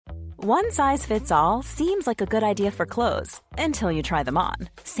One size fits all seems like a good idea for clothes until you try them on.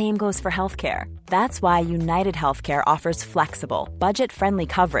 Same goes for healthcare. That's why United Healthcare offers flexible, budget-friendly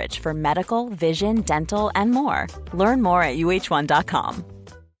coverage for medical, vision, dental, and more. Learn more at uh1.com.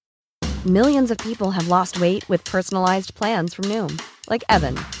 Millions of people have lost weight with personalized plans from Noom. Like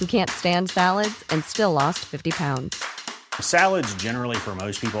Evan, who can't stand salads and still lost 50 pounds. Salads generally for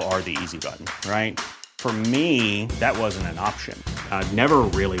most people are the easy button, right? For me, that wasn't an option. I never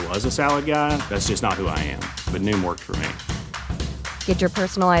really was a salad guy. That's just not who I am. But Noom worked for me. Get your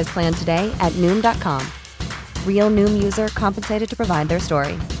personalized plan today at Noom.com. Real Noom user compensated to provide their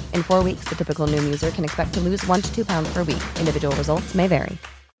story. In 4 weeks, the typical Noom user can expect to lose 1 to 2 pounds per week. Individual results may vary.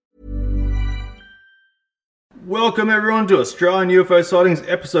 Welcome everyone to Australian UFO Sightings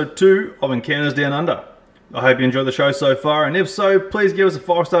Episode 2 of Encounters Down Under. I hope you enjoyed the show so far, and if so, please give us a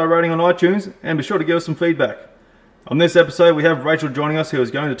 5-star rating on iTunes and be sure to give us some feedback. On this episode, we have Rachel joining us, who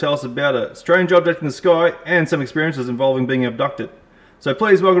is going to tell us about a strange object in the sky and some experiences involving being abducted. So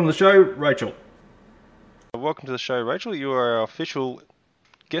please welcome to the show, Rachel. Welcome to the show, Rachel. You are our official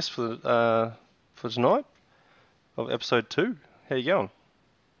guest for tonight of Episode 2. How you going?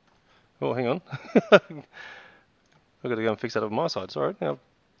 Oh, hang on. I've got to go and fix that on my side. Sorry, I've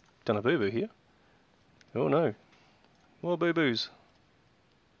done a boo-boo here. Oh no, more boo-boos.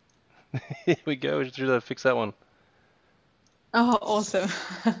 Here we go, we should fix that one. Oh, awesome.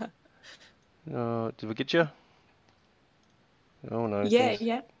 Did we get you? Oh no. Yeah, things.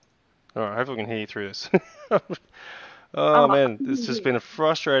 yeah. Alright, hopefully we can hear you through this. Oh man, it's just been a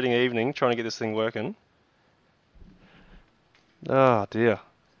frustrating evening trying to get this thing working. Oh dear.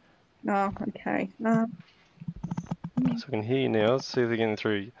 Oh, okay. So I can hear you now, let's see if they're getting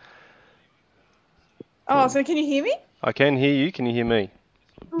through. Oh, so can you hear me? I can hear you, can you hear me?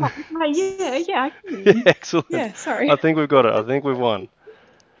 Oh, yeah, I can hear you. Excellent. Yeah, sorry. I think we've got it, I think we've won.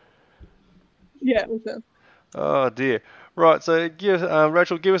 Yeah, awesome. Oh dear. Right, so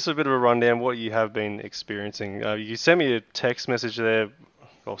Rachel, give us a bit of a rundown what you have been experiencing. You sent me a text message there,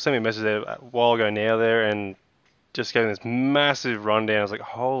 or sent me a message there a while ago now there, and just gave me this massive rundown. I was like,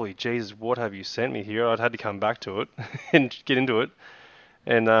 holy Jesus, what have you sent me here? I'd had to come back to it and get into it.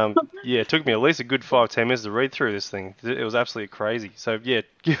 And yeah, it took me at least a good 5-10 minutes to read through this thing. It was absolutely crazy. So yeah,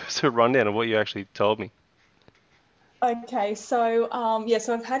 give us a rundown of what you actually told me. Okay, so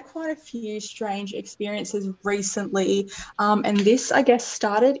so I've had quite a few strange experiences recently, and this, I guess,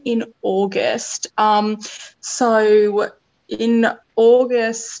 started in August. So in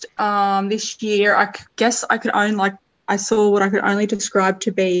August this year, I guess I saw what I could only describe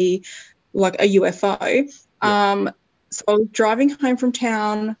to be like a UFO. Yeah. So I was driving home from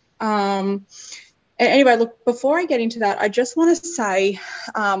town. And anyway, look, before I get into that, I just want to say,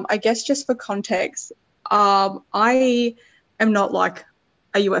 I guess just for context, I am not like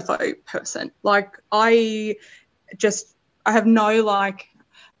a UFO person. Like I have no, like,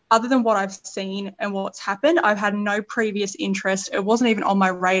 other than what I've seen and what's happened, I've had no previous interest. It wasn't even on my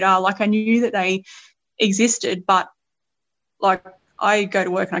radar. Like I knew that they existed, but like I go to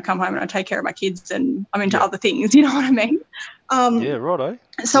work and I come home and I take care of my kids and I'm into other things, you know what I mean? Yeah, righto.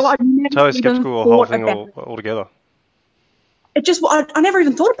 So I never totally skeptical of the whole thing altogether. It just, I never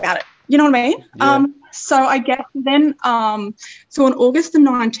even thought about it, you know what I mean? Yeah. So I guess then, so on August the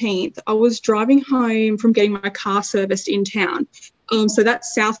 19th, I was driving home from getting my car serviced in town. So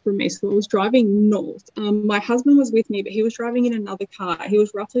that's south from me, so I was driving north. My husband was with me, but he was driving in another car. He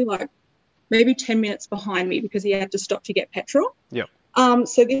was roughly like maybe 10 minutes behind me because he had to stop to get petrol. Yep.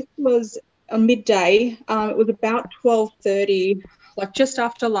 So this was a midday. It was about 12:30, like just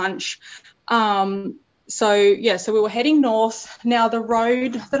after lunch. So we were heading north. Now the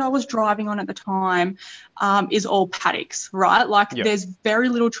road that I was driving on at the time is all paddocks, right? Like there's very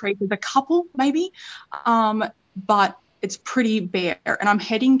little trees. There's a couple maybe, but it's pretty bare. And I'm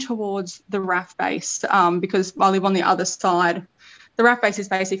heading towards the RAF base because I live on the other side. The RAF base is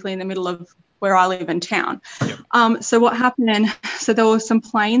basically in the middle of where I live in town. Yep. So what happened, so there were some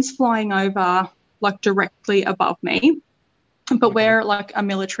planes flying over like directly above me. But we're like a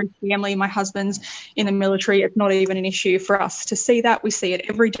military family. My husband's in the military. It's not even an issue for us to see that. We see it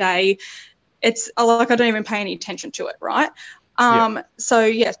every day. It's like I don't even pay any attention to it, right? So,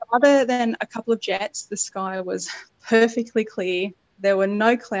 yes, other than a couple of jets, the sky was perfectly clear. There were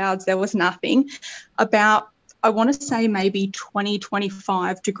no clouds. There was nothing. About, I want to say maybe 20,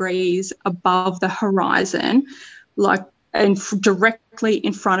 25 degrees above the horizon, like and directly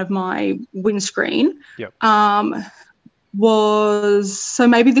in front of my windscreen. Yep. So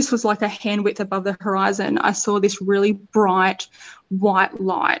maybe this was like a hand width above the horizon. I saw this really bright white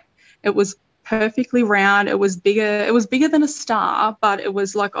light. It was perfectly round. It was bigger than a star, but it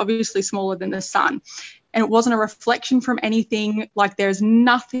was like obviously smaller than the sun. And it wasn't a reflection from anything. Like, there's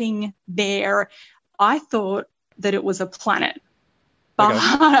nothing there. I thought that it was a planet.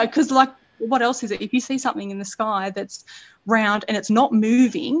 But because like, what else is it? If you see something in the sky that's round and it's not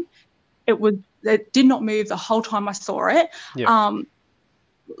moving, it did not move the whole time I saw it. Yeah.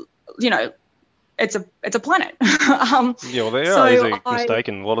 You know, it's a planet. Yeah, well, they are easily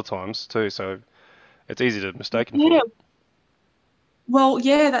mistaken a lot of times too, so it's easy to mistake them for it. Well,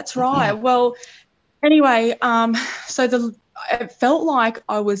 yeah, that's right. Well, anyway, so it felt like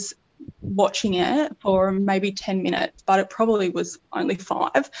I was watching it for maybe 10 minutes, but it probably was only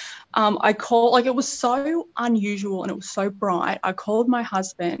 5. I called, like, it was so unusual and it was so bright. I called my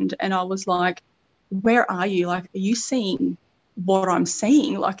husband and I was like, where are you? Like, are you seeing what I'm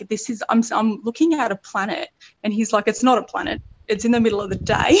seeing? Like, this is, I'm looking at a planet. And he's like, it's not a planet. It's in the middle of the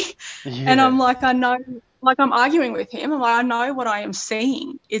day. Yeah. And I'm like, I know, like, I'm arguing with him. I'm like, I know what I am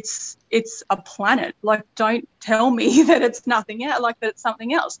seeing. It's a planet. Like, don't tell me that it's nothing else, like that it's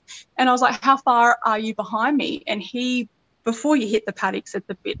something else. And I was like, how far are you behind me? And before you hit the paddocks, it's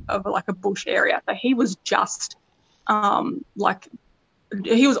a bit of like a bush area. So he was just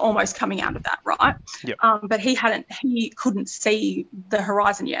he was almost coming out of that, right? Yep. But he couldn't see the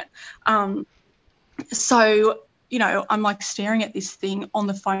horizon yet. So, you know, I'm like staring at this thing on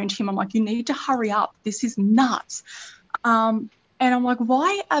the phone to him. I'm like, you need to hurry up. This is nuts. And I'm like,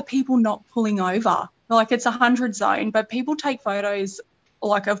 why are people not pulling over? Like, it's 100 zone, but people take photos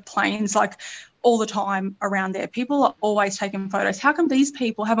like of planes like all the time around there. People are always taking photos. How come these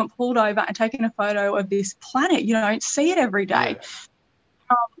people haven't pulled over and taken a photo of this planet? You don't see it every day. Yeah.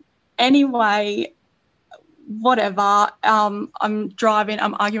 Anyway, whatever. I'm driving.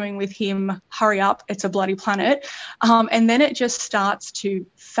 I'm arguing with him. Hurry up. It's a bloody planet. And then it just starts to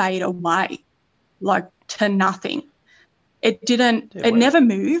fade away, like to nothing. It didn't. Yeah, it never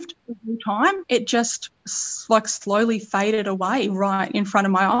moved the whole time. It just like slowly faded away right in front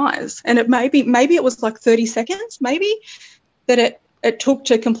of my eyes. And it maybe it was like 30 seconds, maybe, that it took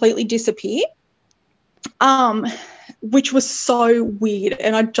to completely disappear. Which was so weird,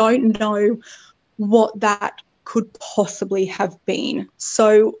 and I don't know what that could possibly have been.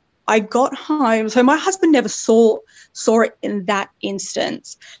 So I got home. So my husband never saw it in that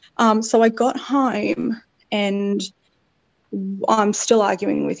instance. So I got home and I'm still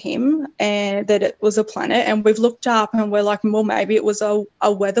arguing with him and that it was a planet, and we've looked up and we're like, well, maybe it was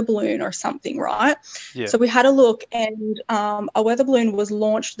a weather balloon or something, right? Yeah. So we had a look, and a weather balloon was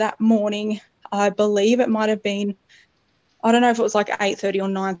launched that morning. I believe it might have been, I don't know if it was like 8:30 or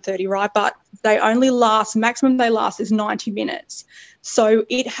 9:30, right? But maximum they last is 90 minutes. So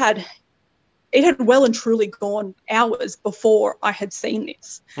it had well and truly gone hours before I had seen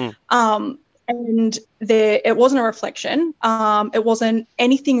this. And it wasn't a reflection. It wasn't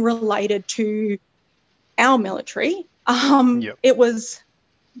anything related to our military. Yep. It was,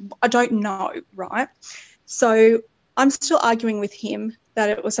 I don't know, right? So I'm still arguing with him that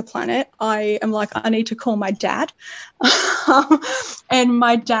it was a planet. I am like, I need to call my dad. And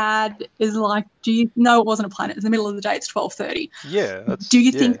my dad is like, do you know it wasn't a planet? It's the middle of the day. It's 12:30. Yeah. Do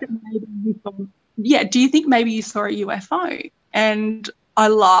you think that maybe you saw a UFO? And I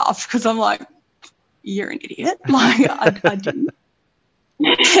laughed because I'm like, you're an idiot. Like, I didn't.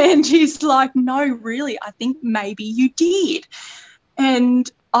 And he's like, no, really, I think maybe you did.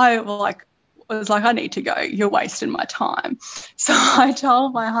 And I was like, I need to go. You're wasting my time. So I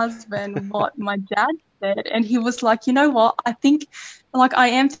told my husband what my dad said, and he was like, you know what? I think, like, I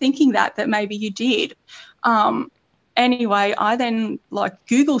am thinking that maybe you did. Anyway, I then like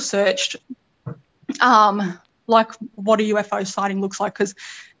Google searched like what a UFO sighting looks like, because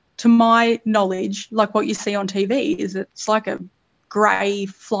to my knowledge, like what you see on TV is it's like a grey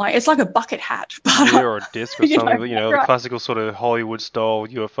flying, it's like a bucket hat. But, or a disc or something, right. The classical sort of Hollywood-style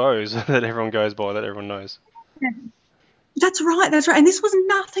UFOs that everyone goes by, that everyone knows. Yeah. That's right. And this was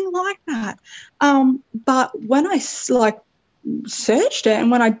nothing like that. But when I searched it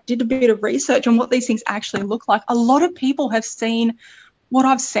and when I did a bit of research on what these things actually look like, a lot of people have seen what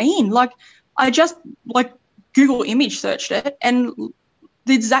I've seen. Like, I just Google image searched it, and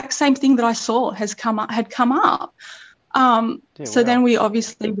the exact same thing that I saw had come up. So then we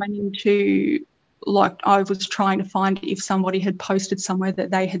obviously went into, I was trying to find if somebody had posted somewhere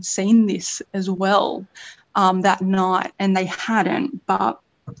that they had seen this as well that night, and they hadn't, but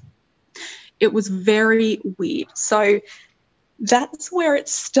it was very weird. So that's where it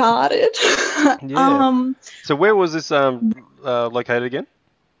started. Yeah. So where was this located again?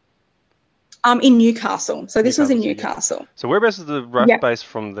 In Newcastle. So this was in Newcastle, yeah. Newcastle. So whereabouts is the RAF Yeah. base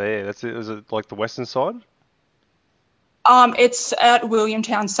from there? Is it like the western side? It's at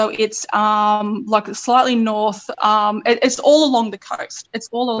Williamtown, so it's like slightly north. It's all along the coast. It's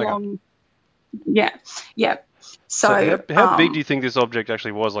all Okay. along. Yeah. So how big do you think this object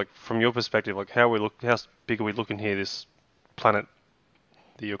actually was? Like from your perspective, like how big are we looking here? This planet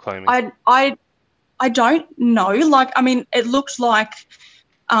that you're claiming. I don't know. Like, I mean, it looked like,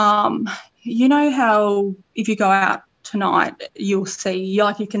 you know how if you go out tonight, you'll see,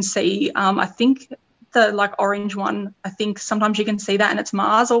 like you can see, I think the like orange one, I think sometimes you can see that and it's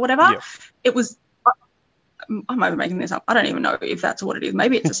Mars or whatever. Yeah. It was, I'm over making this up. I don't even know if that's what it is.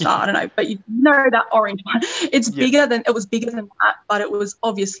 Maybe it's a star. I don't know. But you know that orange one. It was bigger than that, but it was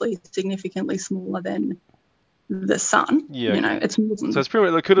obviously significantly smaller than the sun. Yeah. You know, it's more than, So it's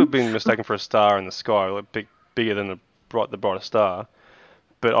pretty. It could have been mistaken for a star in the sky, like bigger than the brightest star.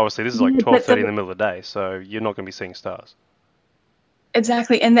 But obviously, this is like Yeah, 12:30 in the middle of the day, so you're not going to be seeing stars.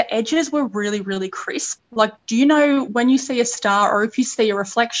 exactly. And the edges were really, really crisp. Like, do you know when you see a star or if you see a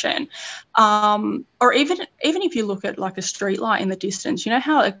reflection, or even if you look at like a street light in the distance, you know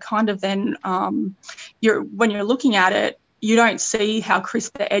how it kind of then when you're looking at it, you don't see how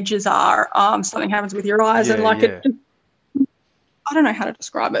crisp the edges are. Something happens with your eyes and like it. I don't know how to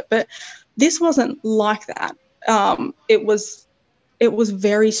describe it, but this wasn't like that. It was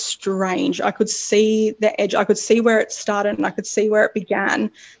very strange. I could see the edge. I could see where it started and I could see where it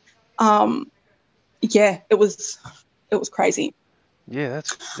began. Yeah, it was crazy. Yeah, that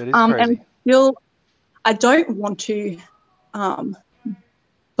is crazy. And still, I don't want to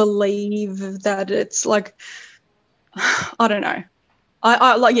believe that it's like, I don't know.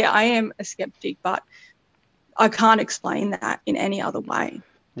 I am a skeptic, but I can't explain that in any other way.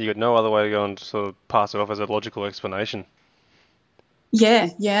 You got no other way to go and sort of pass it off as a logical explanation.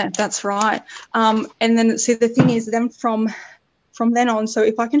 Yeah, that's right. And then, see, the thing is, then from then on, so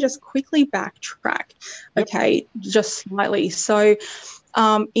if I can just quickly backtrack, okay, just slightly. So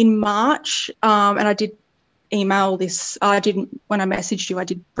in March, and I did email this, when I messaged you, I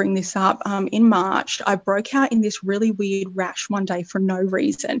did bring this up. In March, I broke out in this really weird rash one day for no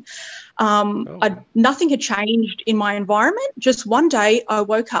reason. Nothing had changed in my environment. Just one day I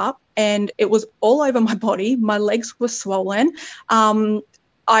woke up and it was all over my body. My legs were swollen.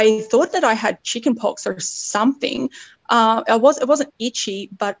 I thought that I had chickenpox or something. It wasn't itchy,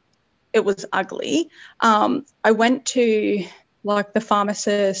 but it was ugly. I went to like the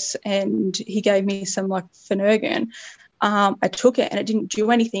pharmacist and he gave me some like Phenergan. I took it and it didn't do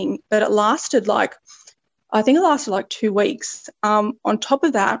anything, but it lasted like 2 weeks. On top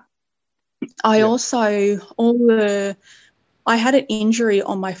of that, I had an injury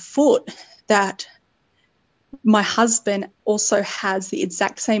on my foot that my husband also has the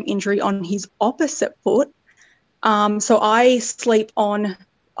exact same injury on his opposite foot. So I sleep on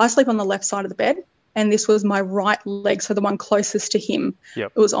the left side of the bed, and this was my right leg, so the one closest to him.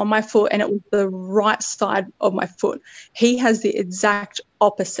 Yep. It was on my foot, and it was the right side of my foot. He has the exact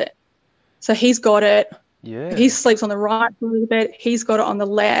opposite. So he's got it. Yeah. He sleeps on the right side of the bed. He's got it on the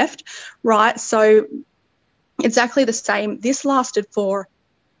left, right? So exactly the same. This lasted for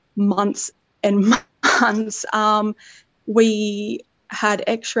months and months. We had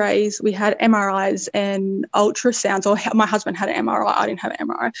x-rays, we had MRIs and ultrasounds, or my husband had an MRI, I didn't have an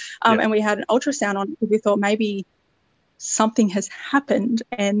MRI, and we had an ultrasound on it because we thought maybe something has happened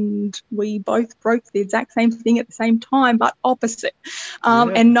and we both broke the exact same thing at the same time but opposite.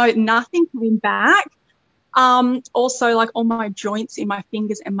 And no, nothing came back. Also, like all my joints in my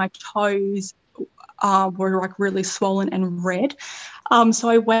fingers and my toes were like really swollen and red. So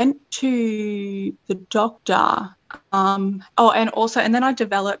I went to the doctor. And then I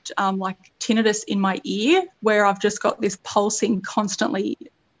developed like tinnitus in my ear, where I've just got this pulsing constantly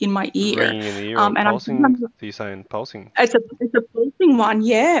in my ear. Ringing in the ear, and pulsing? Are you saying pulsing? It's a pulsing one,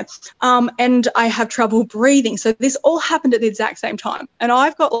 yeah. And I have trouble breathing. So this all happened at the exact same time. And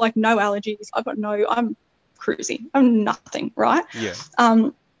I've got like no allergies. I'm cruising. I'm nothing, right? Yeah.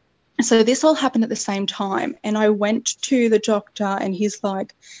 So this all happened at the same time. And I went to the doctor and he's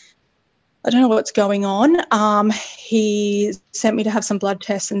like, I don't know what's going on. He sent me to have some blood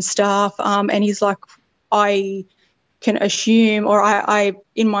tests and stuff. And he's like, I can assume, or I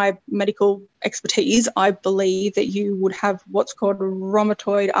in my medical expertise, I believe that you would have what's called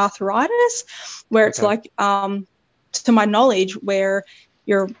rheumatoid arthritis, where it's like, to my knowledge, where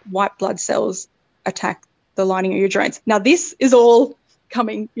your white blood cells attack the lining of your joints. Now, this is all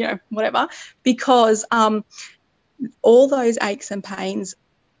coming, whatever, because all those aches and pains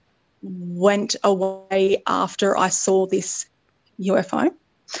went away after I saw this UFO.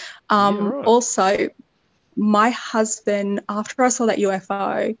 Right. Also, my husband, after I saw that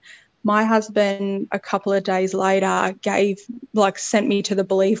UFO, my husband a couple of days later sent me to the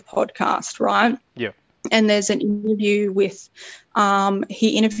Believe podcast, right? Yeah. And there's an interview with, he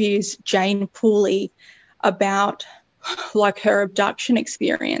interviews Jane Pooley about like her abduction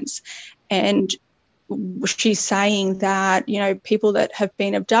experience. And she's saying that, you know, people that have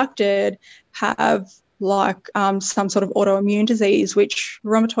been abducted have like some sort of autoimmune disease, which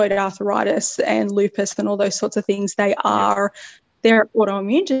rheumatoid arthritis and lupus and all those sorts of things, they're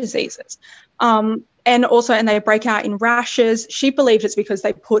autoimmune diseases. And they break out in rashes. She believes it's because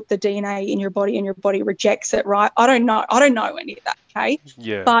they put the DNA in your body and your body rejects it, right? I don't know any of that, okay?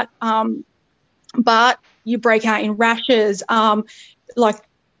 Yeah. But you break out in rashes, all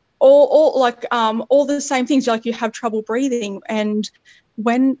the same things, like you have trouble breathing. And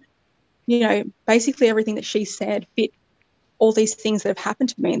when, you know, basically everything that she said fit all these things that have happened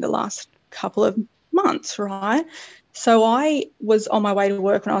to me in the last couple of months, right? So I was on my way to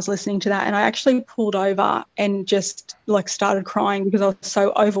work when I was listening to that, and I actually pulled over and just like started crying because I was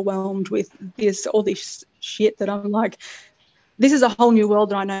so overwhelmed with all this shit that I'm like, this is a whole new world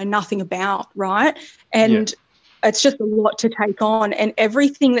that I know nothing about, right? And it's just a lot to take on, and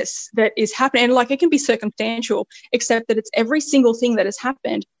everything that is happening, and like it can be circumstantial, except that it's every single thing that has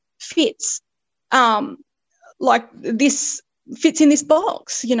happened fits, like this fits in this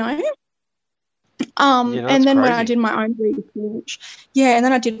box, you know. And then when I did my own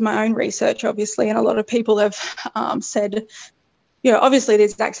research, obviously, and a lot of people have said, you know, obviously the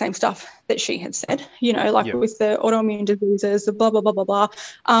exact same stuff that she had said, you know, like with the autoimmune diseases, the blah, blah, blah, blah, blah,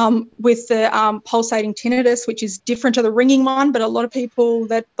 with the pulsating tinnitus, which is different to the ringing one, but a lot of people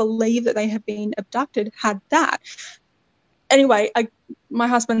that believe that they have been abducted had that. Anyway, my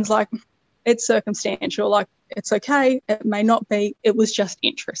husband's like, it's circumstantial, like it's okay, it may not be, it was just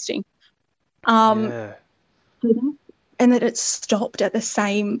interesting. And that it stopped at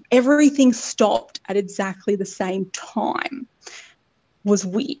everything stopped at exactly the same time was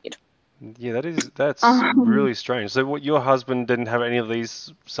weird. Yeah, that's really strange. So what, your husband didn't have any of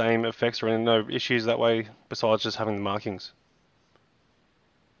these same effects or any no issues that way besides just having the markings?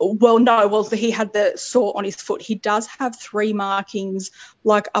 Well, no. Well, he had the sore on his foot. He does have 3 markings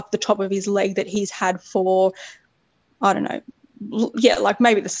like up the top of his leg that he's had for, I don't know, like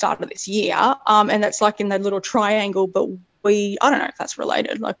maybe the start of this year. And that's like in that little triangle, but I don't know if that's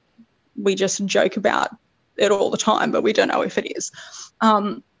related. Like we just joke about it all the time, but we don't know if it is.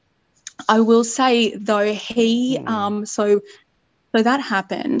 I will say though, so that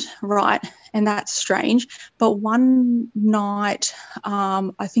happened, right? And that's strange. But one night,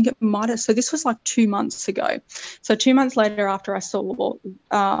 I think it might have, so this was like 2 months ago. So 2 months later after I saw,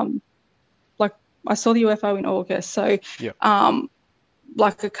 I saw the UFO in August. So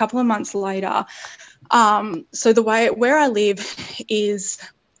like a couple of months later, so where I live is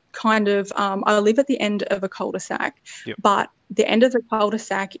kind of, I live at the end of a cul-de-sac, but the end of the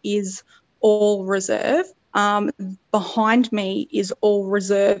cul-de-sac is all reserve. Behind me is all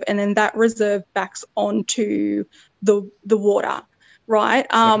reserve, and then that reserve backs onto the water, right?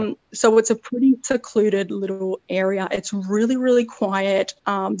 So it's a pretty secluded little area. It's really, really quiet.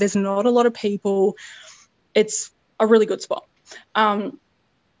 There's not a lot of people. It's a really good spot.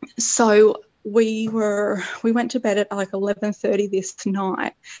 So we went to bed at like 11:30 this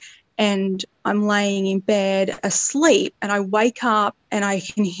night, and I'm laying in bed asleep, and I wake up and I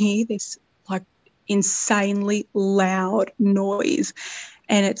can hear this like insanely loud noise,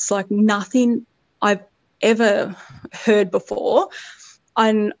 and it's like nothing I've ever heard before,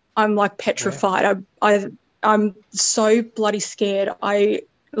 and I'm like petrified. I'm so bloody scared.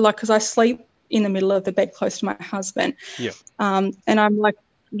 Because I sleep in the middle of the bed close to my husband, and I'm like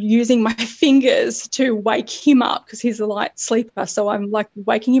using my fingers to wake him up because he's a light sleeper. So I'm like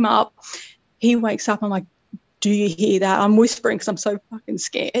waking him up. He wakes up. I'm like, do you hear that? I'm whispering because I'm so fucking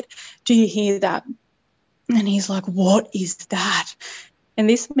scared. Do you hear that? And he's like, what is that? And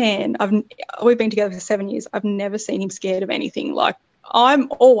this man, we've been together for 7 years. I've never seen him scared of anything. Like, I'm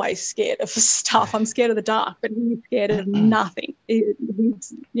always scared of stuff. I'm scared of the dark, but he's scared of nothing.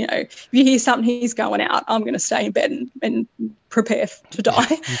 He's, you know, if you hear something, he's going out. I'm going to stay in bed and prepare to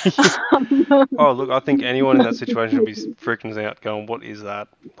die. Oh, look, I think anyone in that situation would be freaking out going, what is that?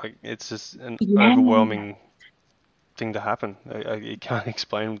 Like, it's just an overwhelming thing to happen. You can't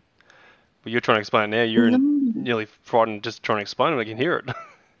explain. But you're trying to explain it now. You're nearly frightened just trying to explain it. I can hear it.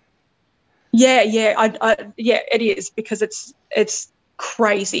 Yeah, it is, because it's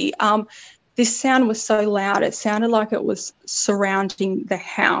crazy. This sound was so loud. It sounded like it was surrounding the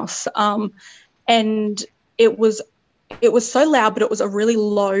house. And it was it was so loud, but it was a really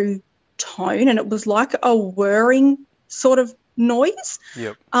low tone, and it was like a whirring sort of noise.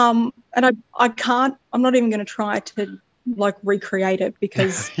 Yep. And I can't, I'm not even going to try to like recreate it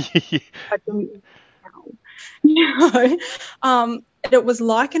because I don't it was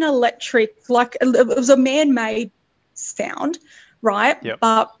like an electric, like it was a man-made sound, right? Yep.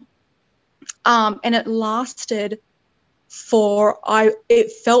 But and it lasted for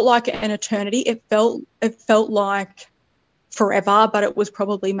it felt like an eternity. It felt like forever, but it was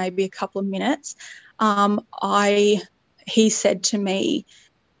probably maybe a couple of minutes. He said to me,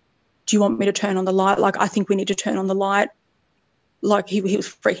 do you want me to turn on the light? Like, I think we need to turn on the light. Like, he was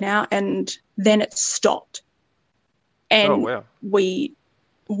freaking out, and then it stopped. And oh,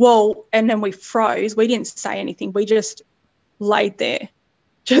 wow. And then we froze. We didn't say anything. We just laid there,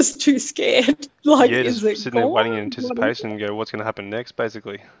 just too scared. Like, yeah, is just it sitting there waiting in gone? anticipation and go, what's going to happen next,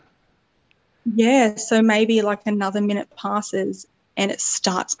 basically? Yeah, so maybe like another minute passes and it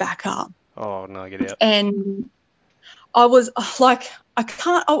starts back up. Oh, no, get out. And I was like, I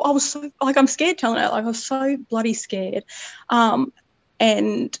was so, like, I'm scared telling it. Like, I was so bloody scared.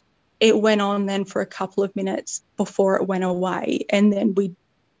 And it went on then for a couple of minutes before it went away. And then we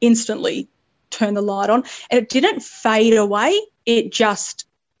instantly turned the light on. And it didn't fade away. It just,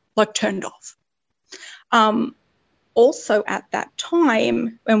 like, turned off. Also at that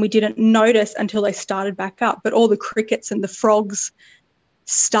time, when we didn't notice until they started back up, but all the crickets and the frogs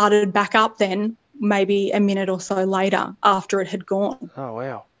started back up then maybe a minute or so later after it had gone. Oh,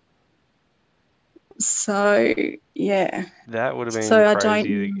 wow. So, yeah. That would have been So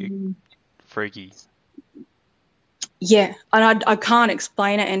crazy, freaky. Yeah, and I can't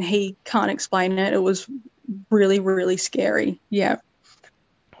explain it, and he can't explain it. It was really, really scary. Yeah.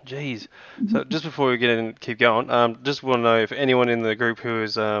 Jeez. So just before we get in, keep going, just want to know if anyone in the group who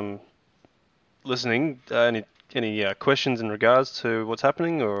is listening, any questions in regards to what's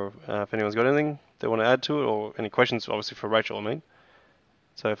happening, or if anyone's got anything they want to add to it, or any questions, obviously for Rachel, I mean.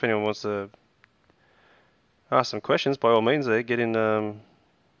 So if anyone wants to ask some questions, by all means, get in the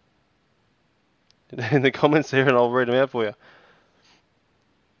comments there, and I'll read them out for you.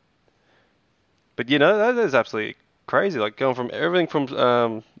 But that is absolutely crazy. Like, going from everything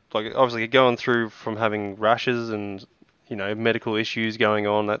from like, obviously going through from having rashes and medical issues going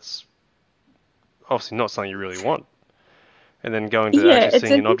on. That's obviously not something you really want. And then going to actually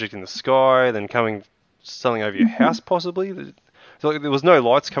seeing an object in the sky, then something over your house possibly. So, like, there was no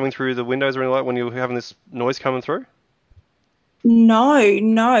lights coming through the windows or anything like when you were having this noise coming through? No.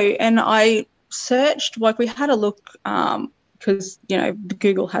 And I searched, like, we had a look, because,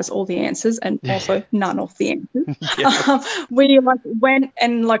 Google has all the answers and also none of the answers. We went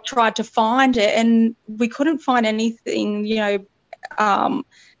and tried to find it, and we couldn't find anything,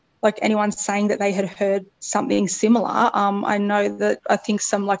 like anyone saying that they had heard something similar. I know that I think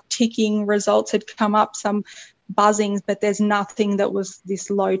some ticking results had come up, some buzzings, but there's nothing that was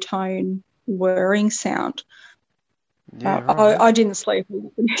this low tone whirring sound. Yeah, right. I didn't sleep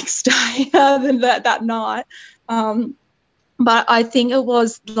the next day than that night. But I think it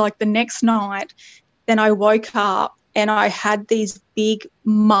was the next night, then I woke up and I had these big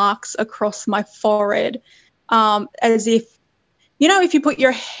marks across my forehead, as if, if you put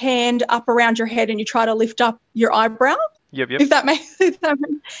your hand up around your head and you try to lift up your eyebrow. Yep. If that makes sense.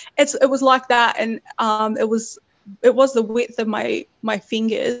 It was like that, and it was the width of my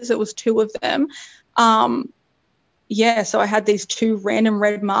fingers. It was two of them. So I had these two random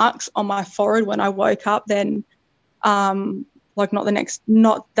red marks on my forehead when I woke up. Then,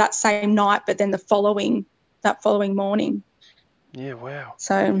 not that same night, but then that following morning. Yeah, wow.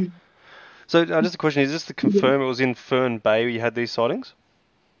 So just a question, is this to confirm it was in Fern Bay where you had these sightings?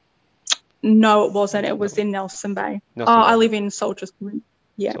 No, it wasn't. It was in Nelson Bay. I live in Soldiers Point.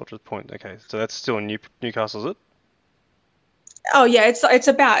 Yeah. Soldiers Point, okay. So that's still in Newcastle, is it? Oh, yeah, it's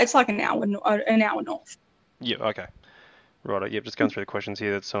like an hour north. Yeah, okay. Right, yep, just going through the questions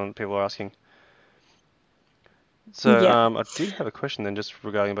here that some people are asking. So, I did have a question then just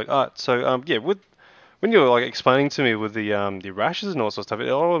regarding, when you were explaining to me with the rashes and all sorts of stuff,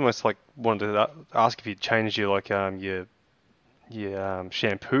 I almost wanted to ask if you'd changed your your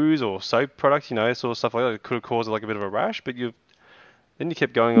shampoos or soap products, sort of stuff like that. It could have caused a bit of a rash, but then you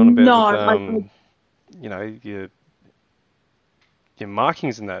kept going on about your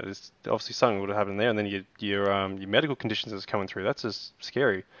markings and that is obviously something would have happened there, and then your medical conditions that's coming through. That's just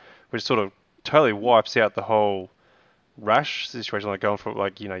scary, which sort of totally wipes out the whole rash situation, going for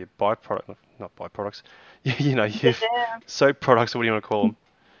your byproduct, not byproducts, your soap products, or what do you want to call them?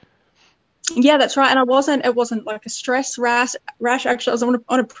 Yeah, that's right. And it wasn't like a stress rash. Actually, I was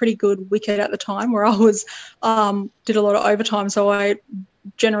on a pretty good wicket at the time where I was, did a lot of overtime. So I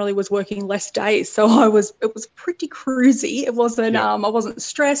generally was working less days. So it was pretty cruisy. It wasn't, I wasn't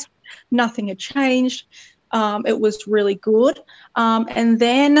stressed. Nothing had changed. It was really good. And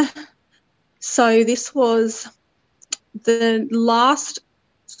then, so this was the last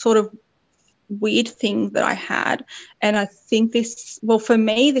sort of weird thing that I had, and I think for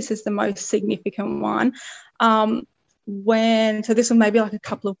me this is the most significant one. So this was maybe like a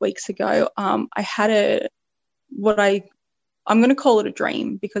couple of weeks ago. I had I'm going to call it a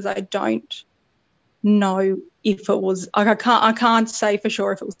dream, because I don't know if it was like, I can't say for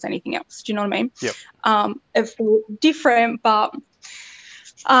sure if it was anything else. Do you know what I mean? Yep. It felt different, but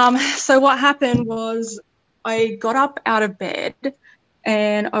so what happened was I got up out of bed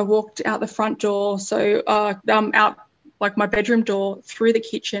and I walked out the front door, so out like my bedroom door, through the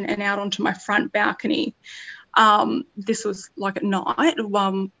kitchen and out onto my front balcony. This was like at night.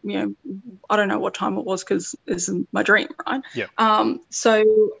 You know, I don't know what time it was because this is my dream, right? Yeah. So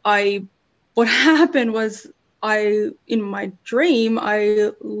what happened was in my dream,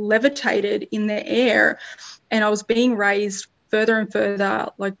 I levitated in the air, and I was being raised further and further,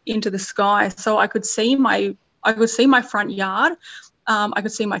 like into the sky. So I could see my front yard. I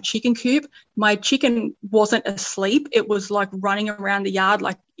could see my chicken coop. My chicken wasn't asleep. It was like running around the yard,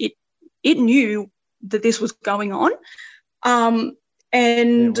 like it knew that this was going on. So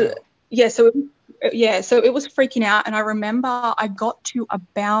it was freaking out. And I remember I've got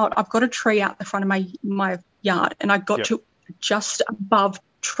a tree out the front of my yard, and I got to just above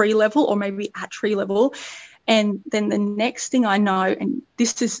tree level, or maybe at tree level. And then the next thing I know, and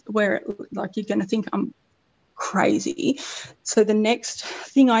this is where like you're going to think I'm crazy. So the next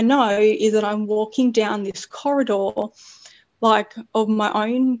thing I know is that I'm walking down this corridor, like of my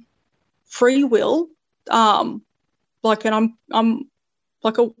own free will, and I'm like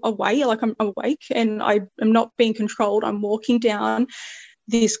I'm awake, and I am not being controlled. I'm walking down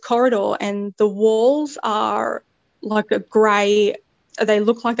this corridor, and the walls are like a grey. They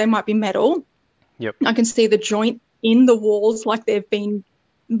look like they might be metal. Yep. I can see the joint in the walls, like they've been,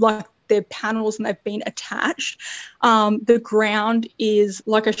 like they're panels and they've been attached. The ground is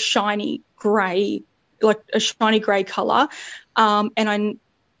like a shiny grey colour. And I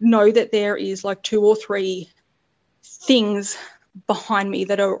know that there is like 2 or 3 things behind me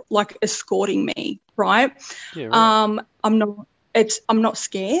that are like escorting me, right? Yeah, right. I'm not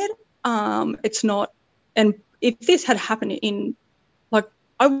scared. It's not, and if this had happened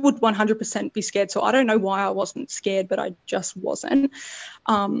I would 100% be scared. So I don't know why I wasn't scared, but I just wasn't.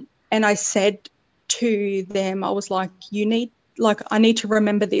 And I said to them, I was like, I need to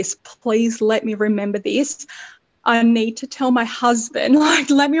remember this. Please let me remember this. I need to tell my husband, like,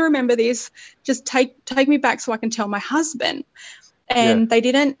 let me remember this. Just take me back so I can tell my husband. And they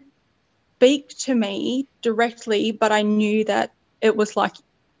didn't speak to me directly, but I knew that it was like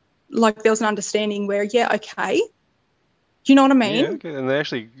there was an understanding where, yeah, okay. Do you know what I mean? Yeah, okay. And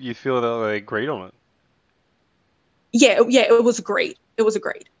you feel that they agreed on it? Yeah, it was agreed. It was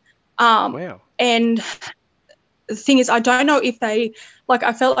agreed. Wow. And the thing is, I don't know if they, like,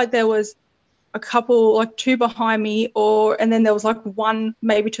 I felt like there was a couple, like 2 behind me, and then there was like 1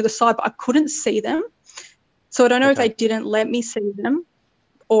 maybe to the side, but I couldn't see them. So I don't know if they didn't let me see them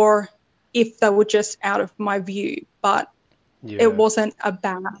or if they were just out of my view, but it wasn't a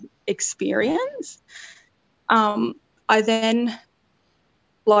bad experience. I then,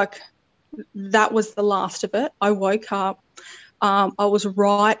 that was the last of it. I woke up. I was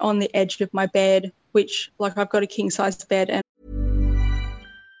right on the edge of my bed, which, like, I've got a king-size bed. And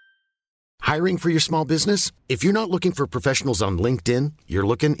Hiring for your small business? If you're not looking for professionals on LinkedIn, you're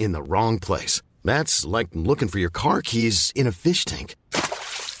looking in the wrong place. That's like looking for your car keys in a fish tank.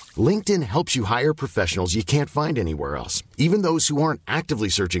 LinkedIn helps you hire professionals you can't find anywhere else, even those who aren't actively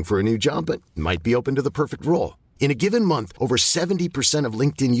searching for a new job but might be open to the perfect role. In a given month, over 70% of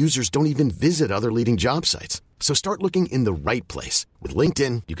LinkedIn users don't even visit other leading job sites. So start looking in the right place. With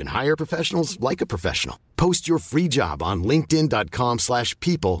LinkedIn, you can hire professionals like a professional. Post your free job on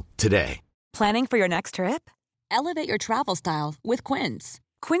linkedin.com/people today. Planning for your next trip? Elevate your travel style with Quince.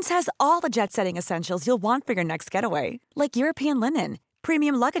 Quince has all the jet-setting essentials you'll want for your next getaway, like European linen,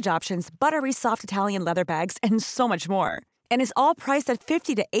 premium luggage options, buttery soft Italian leather bags, and so much more. And is all priced at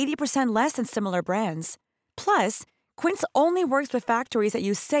 50 to 80% less than similar brands. Plus, Quince only works with factories that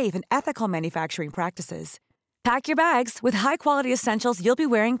use safe and ethical manufacturing practices. Pack your bags with high-quality essentials you'll be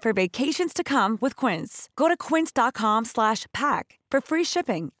wearing for vacations to come with Quince. Go to quince.com/pack for free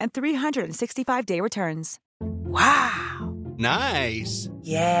shipping and 365-day returns. Wow. Nice.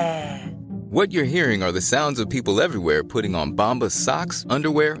 Yeah. What you're hearing are the sounds of people everywhere putting on Bombas socks,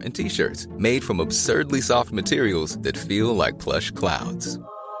 underwear, and T-shirts made from absurdly soft materials that feel like plush clouds.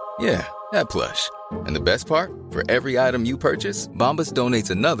 Yeah, that plush. And the best part? For every item you purchase, Bombas donates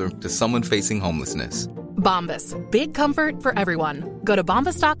another to someone facing homelessness. Bombas. Big comfort for everyone. Go to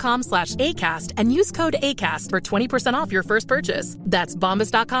bombas.com/ACAST and use code ACAST for 20% off your first purchase. That's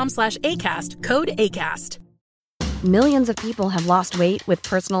bombas.com/ACAST. Code ACAST. Millions of people have lost weight with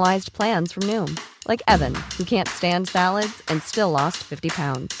personalized plans from Noom. Like Evan, who can't stand salads and still lost 50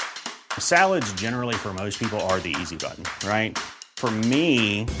 pounds. Salads generally for most people are the easy button, right? For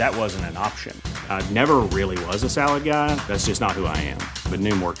me, that wasn't an option. I never really was a salad guy. That's just not who I am. But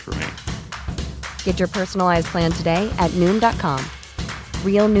Noom worked for me. Get your personalized plan today at Noom.com.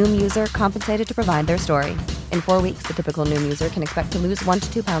 Real Noom user compensated to provide their story. In 4 weeks, the typical Noom user can expect to lose 1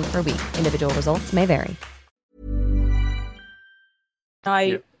 to 2 pounds per week. Individual results may vary.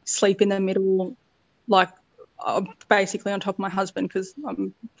 I sleep in the middle, like basically on top of my husband because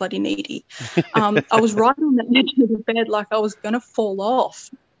I'm bloody needy. I was right on the edge of the bed like I was going to fall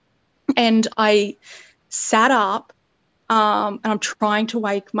off. And I sat up and I'm trying to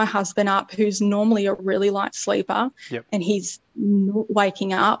wake my husband up, who's normally a really light sleeper, and he's not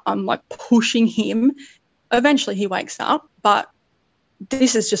waking up. I'm like pushing him. Eventually he wakes up, but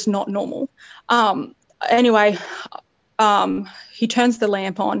this is just not normal. Anyway, he turns the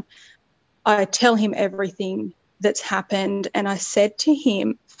lamp on. I tell him everything that's happened, and I said to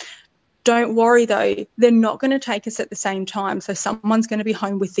him, don't worry though, they're not going to take us at the same time, so someone's going to be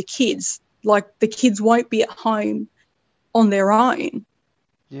home with the kids. Like the kids won't be at home on their own.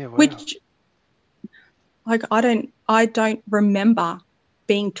 Yeah, wow. Which, like, I don't remember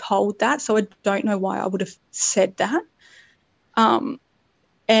being told that, so I don't know why I would have said that.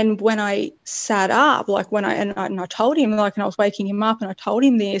 And when I sat up, like I told him, like, and I was waking him up and I told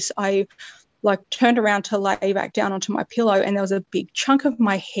him this, I like turned around to lay back down onto my pillow and there was a big chunk of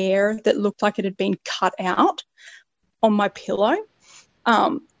my hair that looked like it had been cut out on my pillow.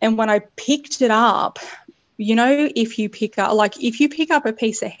 And when I picked it up, you know, if you pick up a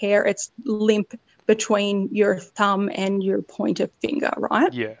piece of hair, it's limp between your thumb and your pointer finger,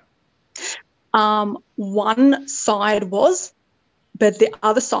 right? Yeah. One side was, but the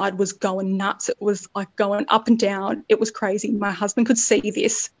other side was going nuts. It was like going up and down. It was crazy. My husband could see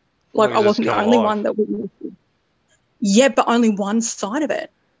this. Like I wasn't the only one that would. Yeah, but only one side of it.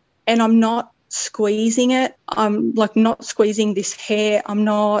 And I'm not squeezing it. I'm like not squeezing this hair. I'm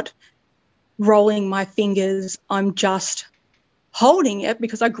not rolling my fingers. I'm just holding it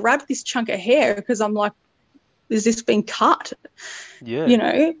because I grabbed this chunk of hair because I'm like, is this being cut? Yeah. You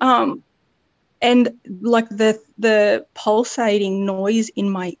know? And like the pulsating noise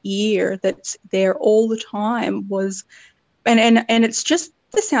in my ear that's there all the time was, and it's just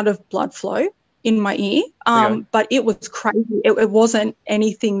the sound of blood flow in my ear. But it was crazy. It wasn't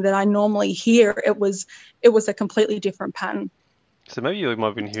anything that I normally hear. It was a completely different pattern. So maybe you might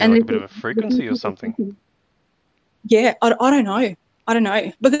have been hearing like a bit of a frequency or something. Yeah, I don't know. I don't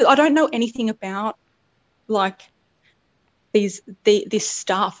know because I don't know anything about like this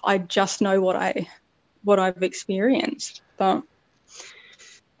stuff. I just know what I've experienced. But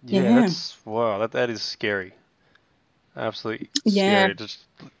yeah. Wow, that is scary. Absolutely scary.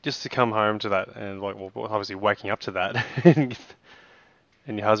 Just to come home to that and like, well, obviously waking up to that and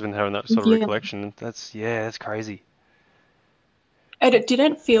your husband having that sort of recollection. That's crazy. And it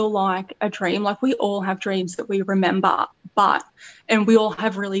didn't feel like a dream. Like we all have dreams that we remember, and we all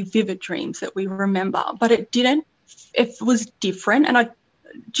have really vivid dreams that we remember, but it was different. And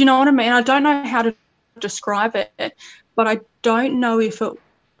do you know what I mean? I don't know how to describe it, but I don't know if it,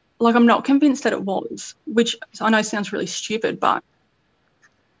 like I'm not convinced that it was, which I know sounds really stupid, but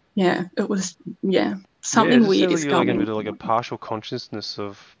yeah, it was, something weird is going on. It's like a partial consciousness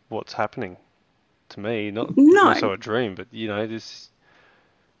of what's happening to me, not also a dream, but you know, this,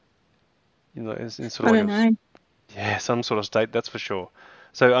 you know, it's in sort of some sort of state, that's for sure.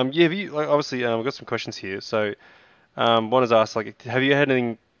 So have you obviously we've got some questions here. So one is asked, like, have you had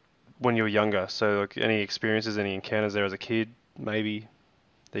anything when you were younger? So like any experiences, any encounters there as a kid, maybe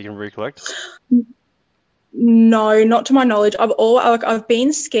that you can recollect? No, not to my knowledge. I've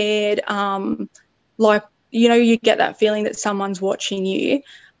been scared. Like, you know, you get that feeling that someone's watching you.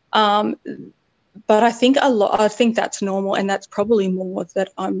 But I think that's normal, and that's probably more that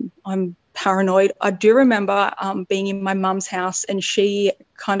I'm paranoid. I do remember being in my mum's house, and she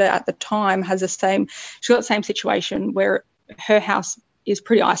kind of at the time she's got the same situation where her house is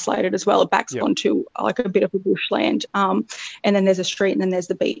pretty isolated as well. It backs onto like a bit of a bushland, and then there's a street, and then there's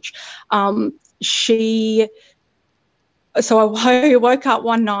the beach. She so I woke up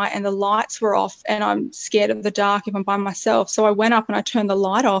one night and the lights were off, and I'm scared of the dark if I'm by myself. So I went up and I turned the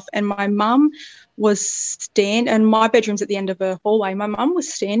light off, and my mum was and my bedroom's at the end of a hallway. My mum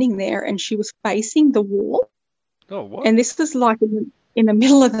was standing there and she was facing the wall. Oh, what? And this was like in the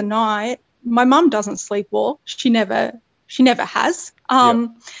middle of the night. My mum doesn't sleepwalk. She never has.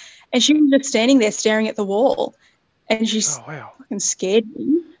 And she was just standing there staring at the wall, and she fucking scared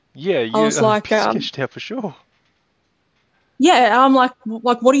me. Yeah, I was like, sketched out for sure. Yeah, I'm like,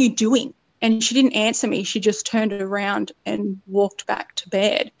 what are you doing? And she didn't answer me. She just turned around and walked back to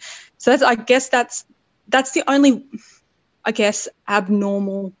bed. So I guess that's the only, I guess,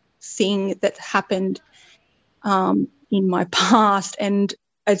 abnormal thing that happened in my past. And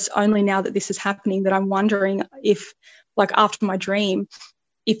it's only now that this is happening that I'm wondering if, like, after my dream,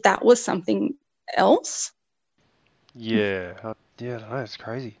 if that was something else. Yeah, that's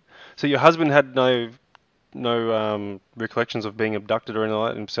crazy. So your husband had no recollections of being abducted or anything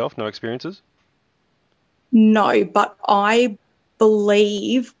like that himself? No experiences? No, but I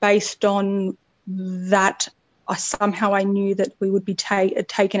believe, based on that, I knew that we would be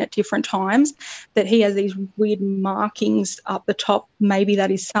taken at different times, that he has these weird markings up the top. Maybe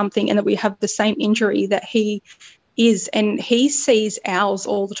that is something, and that we have the same injury that he is. And he sees owls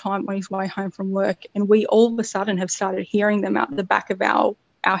all the time on his way home from work, and we all of a sudden have started hearing them out the back of our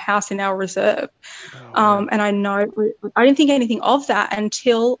house in our reserve. And I didn't think anything of that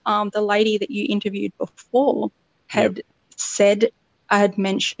until the lady that you interviewed before had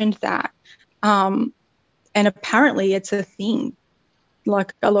mentioned that. And apparently it's a thing.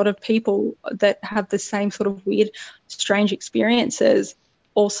 Like, a lot of people that have the same sort of weird, strange experiences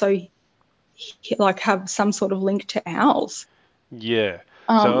also like have some sort of link to owls. Yeah.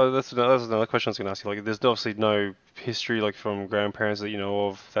 So that's another question I was going to ask you. Like, there's obviously no history, like, from grandparents that you know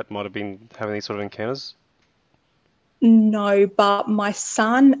of that might have been having these sort of encounters? No, but my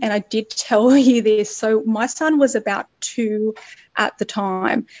son, and I did tell you this, so my son was about 2 at the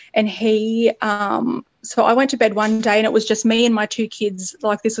time, and he, so I went to bed one day and it was just me and my 2 kids.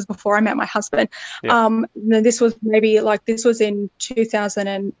 Like, this was before I met my husband. Yeah. This was in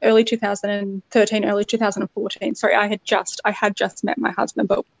early 2013, early 2014. Sorry, I had just met my husband,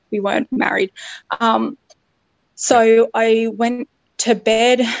 but we weren't married. So I went to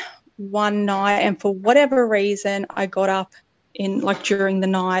bed one night, and for whatever reason, I got up during the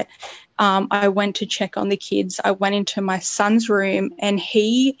night. I went to check on the kids. I went into my son's room and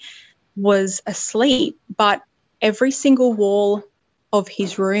he was asleep, but every single wall of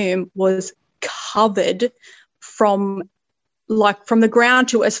his room was covered from the ground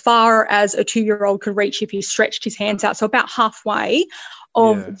to as far as a 2-year-old could reach if he stretched his hands out. So about halfway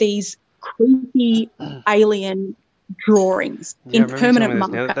of these creepy alien drawings in permanent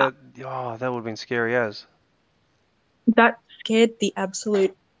marker. That would have been scary as. That scared the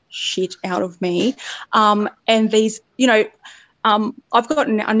absolute shit out of me. And these, I've got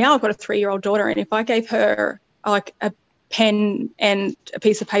a 3-year-old daughter, and if I gave her like a pen and a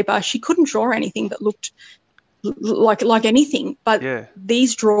piece of paper, she couldn't draw anything that looked like anything. But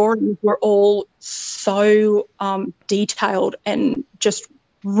these drawings were all so detailed and just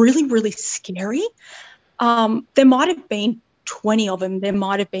really, really scary. There might have been 20 of them. There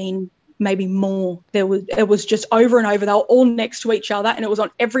might have been maybe more. It was just over and over. They were all next to each other, and it was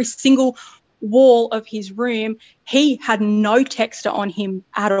on every single wall of his room. He had no texter on him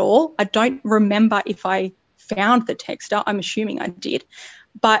at all. I don't remember if I found the texter. I'm assuming I did.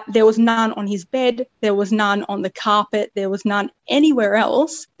 But there was none on his bed. There was none on the carpet. There was none anywhere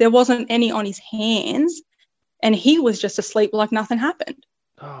else. There wasn't any on his hands. And he was just asleep like nothing happened.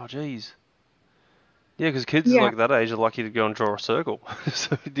 Oh, geez. Yeah, because kids like that age are lucky to go and draw a circle.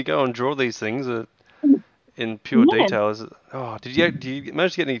 So to go and draw these things in pure detail. Did you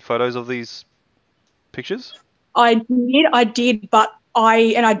manage to get any photos of these pictures? I did, but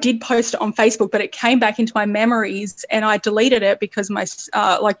I did post it on Facebook, but it came back into my memories, and I deleted it because my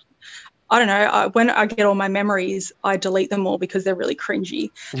I don't know. When I get all my memories, I delete them all because they're really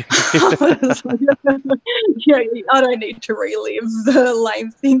cringy. I don't need to relive the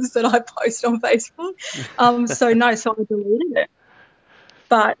lame things that I post on Facebook. So I deleted it.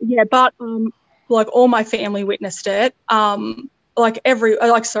 But all my family witnessed it. My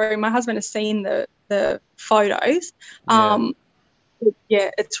husband has seen the photos.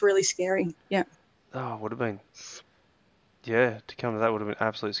 It's really scary. Yeah. Oh, would have been. Yeah, to come to that would have been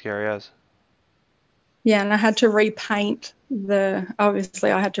absolutely scary as. Yeah, and I had to repaint the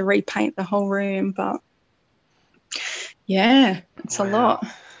whole room, but yeah, it's a lot.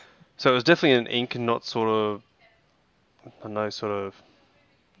 So it was definitely an ink and not sort of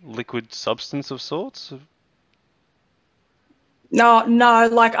liquid substance of sorts? No,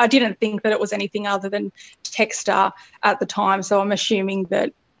 like I didn't think that it was anything other than Techstar at the time, so I'm assuming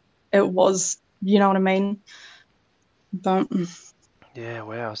that it was, you know what I mean? But yeah,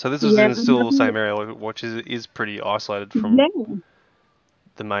 wow. So this was in still the same area, which is pretty isolated from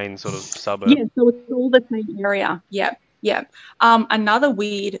the main sort of suburb. Yeah, so it's all the same area. Yeah. Another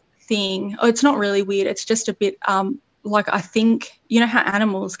weird thing, it's not really weird, it's just a bit like I think, you know how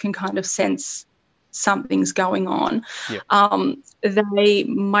animals can kind of sense something's going on.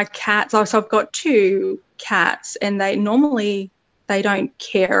 My cats, so I've got 2 cats, and they don't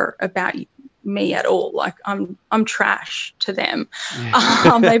care about me at all. Like I'm trash to them.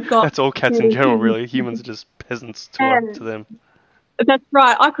 They've got that's all cats in general, really. Humans are just peasants to them. That's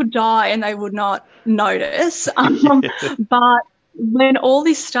right. I could die and they would not notice. But when all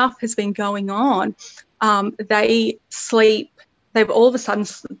this stuff has been going on, they sleep. They've all of a sudden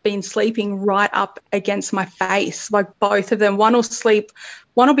been sleeping right up against my face, like both of them. One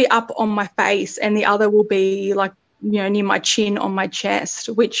will be up on my face and the other will be like, you know, near my chin on my chest,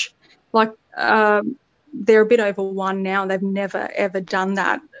 which like they're a bit over 1 now. They've never, ever done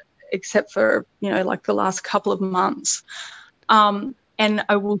that except for, you know, like the last couple of months. And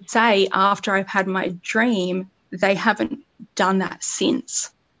I will say after I've had my dream, they haven't done that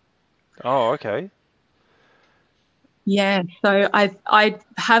since. Oh, okay. Yeah, so I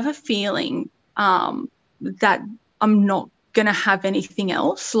have a feeling that I'm not going to have anything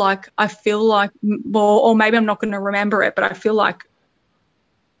else. Like I feel like, or maybe I'm not going to remember it, but I feel like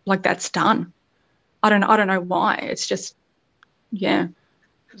that's done. I don't know why. It's just, yeah.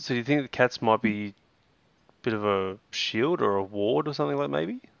 So do you think the cats might be a bit of a shield or a ward or something like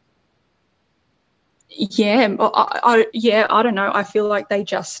maybe? Yeah, I don't know. I feel like they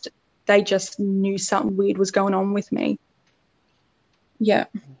just knew something weird was going on with me. Yeah.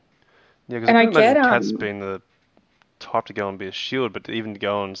 Yeah, because I can imagine cats being the type to go and be a shield, but even to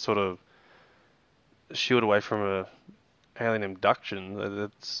go and sort of shield away from a alien abduction,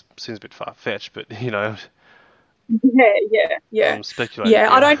 that seems a bit far-fetched, but, you know. Yeah. I'm speculating. Yeah,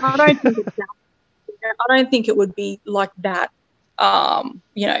 I don't think it's that. I don't think it would be like that,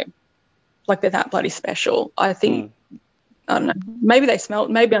 you know, like they're that bloody special. I think, I don't know, maybe I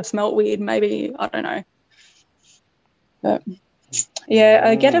smelt weird, maybe, I don't know. But, yeah,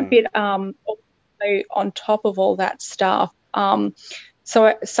 I get a bit also on top of all that stuff.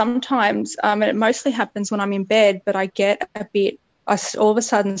 So sometimes, and it mostly happens when I'm in bed, but I get a bit, I all of a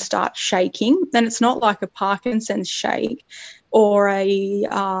sudden start shaking, and it's not like a Parkinson's shake or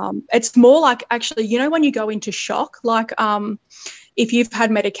it's more like actually, you know, when you go into shock, like if you've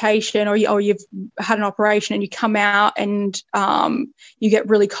had medication or you've had an operation and you come out and you get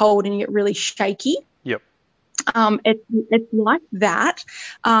really cold and you get really shaky. Yep. It's like that,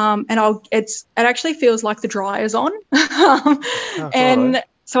 and it actually feels like the dryer's on, and right.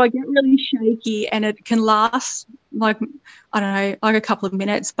 So I get really shaky, and it can last like, I don't know, like a couple of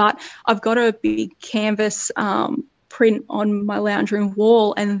minutes. But I've got a big canvas print on my lounge room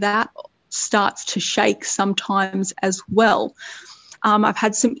wall, and that starts to shake sometimes as well. I've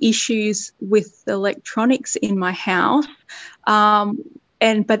had some issues with the electronics in my house,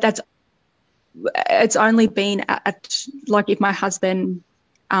 but it's only been at like if my husband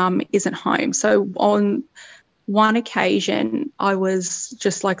isn't home. So on one occasion I was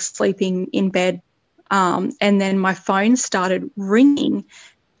just like sleeping in bed, and then my phone started ringing,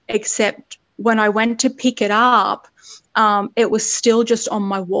 except when I went to pick it up, it was still just on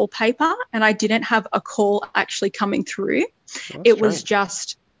my wallpaper and I didn't have a call actually coming through. It was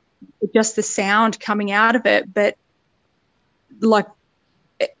just the sound coming out of it, but like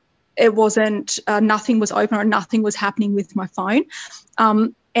it wasn't, nothing was open or nothing was happening with my phone.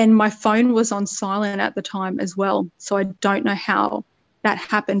 And my phone was on silent at the time as well. So I don't know how that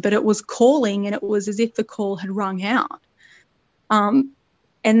happened, but it was calling and it was as if the call had rung out. And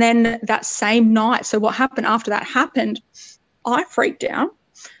then that same night, so what happened after that happened, I freaked out.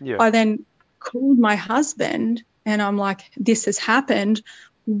 Yeah. I then called my husband and I'm like, this has happened.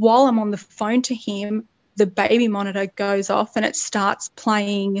 While I'm on the phone to him, the baby monitor goes off and it starts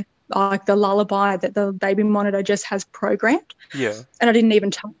playing like the lullaby that the baby monitor just has programmed. Yeah. And I didn't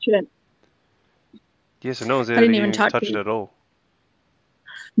even touch it. Yeah, so no one's ever even touched it at all.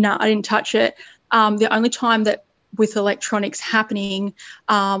 No, I didn't touch it. The only time that with electronics happening,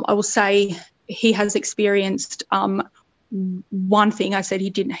 I will say he has experienced one thing. I said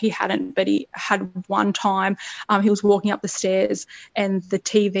he hadn't, but he had one time. He was walking up the stairs and the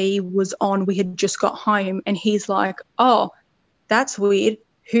TV was on. We had just got home and he's like, oh, that's weird.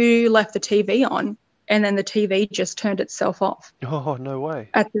 Who left the TV on? And then the TV just turned itself off. Oh, no way.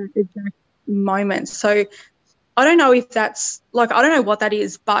 At the exact moment. So I don't know if that's like, I don't know what that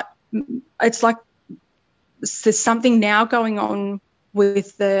is, but it's like there's something now going on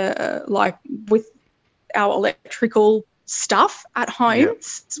with the with our electrical stuff at home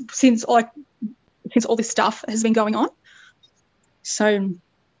since all this stuff has been going on. So,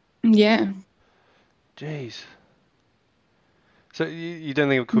 yeah. Jeez. So you don't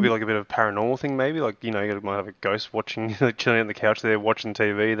think it could be like a bit of a paranormal thing, maybe? Like, you might have a ghost watching, like chilling on the couch there watching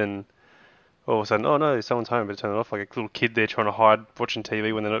TV, then all of a sudden, oh no, someone's home, but turn it off. Like a little kid there trying to hide watching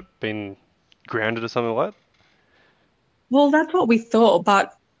TV when they're not being grounded or something like that. Well, that's what we thought,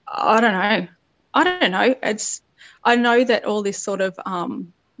 but I don't know. I know that all this sort of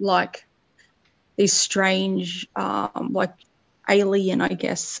like these strange like alien, I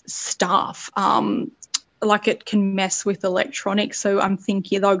guess, stuff. Like it can mess with electronics. So I'm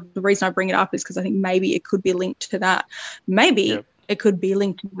thinking, though, the reason I bring it up is because I think maybe it could be linked to that. Maybe it could be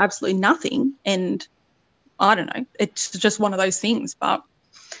linked to absolutely nothing. And I don't know. It's just one of those things. But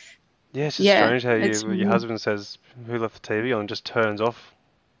yeah, it's just strange how your husband says who left the TV on and just turns off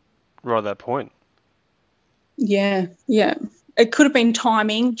right at that point. Yeah. It could have been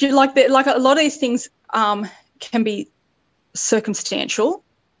timing. Like a lot of these things can be circumstantial.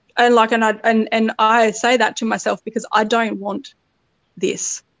 And I say that to myself because I don't want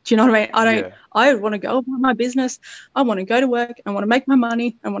this. Do you know what I mean? I want to go about my business. I want to go to work. I want to make my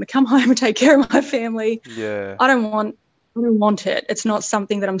money. I want to come home and take care of my family. Yeah. I don't want it. It's not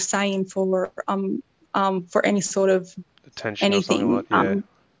something that I'm saying for any sort of attention anything. Or something like,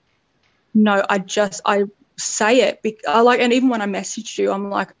 no, I say it. And even when I messaged you, I'm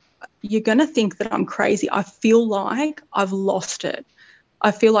like, you're going to think that I'm crazy. I feel like I've lost it. I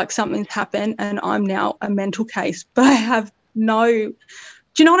feel like something's happened and I'm now a mental case, but I have no, do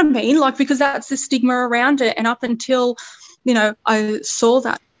you know what I mean? Like, because that's the stigma around it. And up until, I saw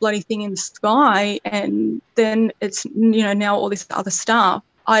that bloody thing in the sky and then it's, now all this other stuff,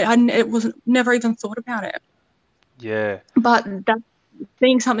 it wasn't, never even thought about it. Yeah. But that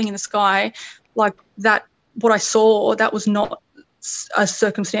seeing something in the sky, like that, what I saw, that was not a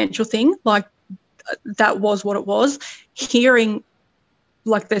circumstantial thing. Like that was what it was. Hearing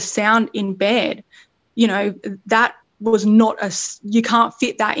like the sound in bed, that was not you can't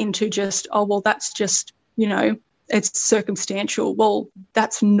fit that into just, oh, well, that's just, it's circumstantial. Well,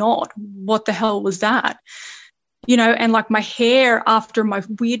 that's not. What the hell was that? And like my hair after my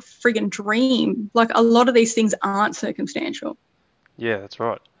weird friggin' dream, like a lot of these things aren't circumstantial. Yeah, that's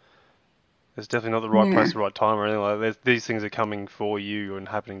right. It's definitely not the right place, the right time or anything like that. These things are coming for you and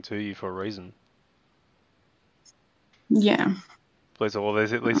happening to you for a reason. Yeah. At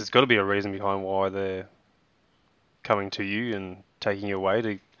least it's got to be a reason behind why they're coming to you and taking you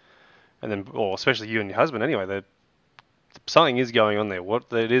away and then, or especially you and your husband anyway. Something is going on there.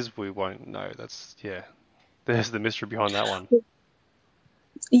 What it is, we won't know. There's the mystery behind that one.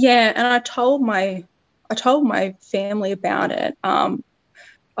 Yeah, and I told my family about it.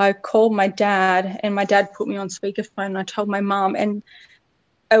 I called my dad, and my dad put me on speakerphone, and I told my mum, and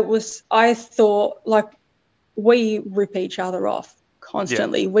I thought, like, we rip each other off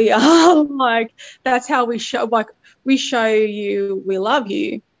constantly. Yeah. We are like, that's how we show you we love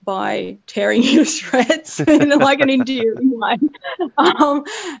you by tearing you to shreds in like an endearing way.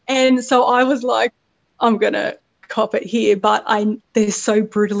 And so I was like, I'm going to cop it here, but they're so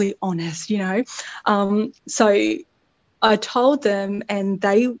brutally honest, So I told them and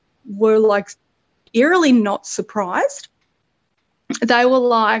they were like eerily not surprised. They were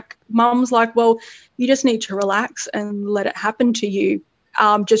like, Mum's like, well, you just need to relax and let it happen to you.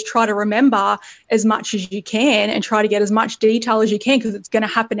 Just try to remember as much as you can and try to get as much detail as you can because it's going to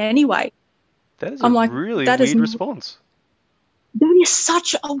happen anyway. That is really weird response. That is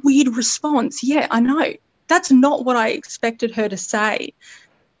such a weird response. Yeah, I know. That's not what I expected her to say.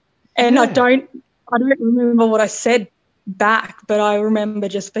 And I don't remember what I said back, but I remember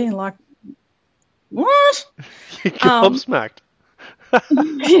just being like, what? You gobsmacked.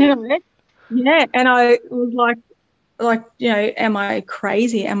 Yeah, and I was like, am I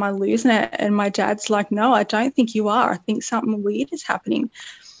crazy? Am I losing it? And my dad's like, no, I don't think you are. I think something weird is happening.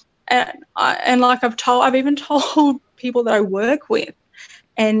 And I've even told people that I work with,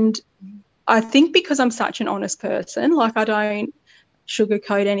 and I think because I'm such an honest person, like I don't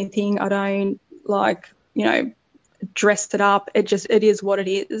sugarcoat anything. I don't dress it up. It is what it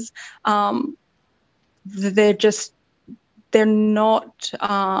is. They're not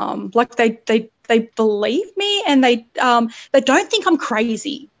like they believe me and they don't think I'm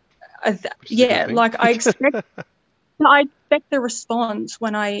crazy. Like I expect the response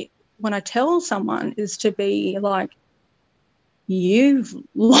when I tell someone is to be like, you've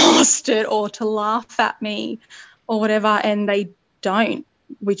lost it, or to laugh at me or whatever, and they don't,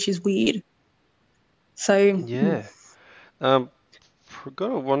 which is weird. So Yeah.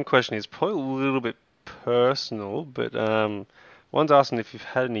 Got one question. It's probably a little bit personal, but one's asking if you've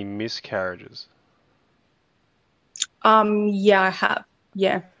had any miscarriages. yeah, I have.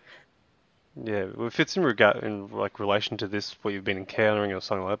 Yeah. Yeah, well, if it's in like relation to this, what you've been encountering or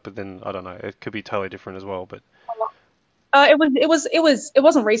something like that, but then I don't know, it could be totally different as well. But it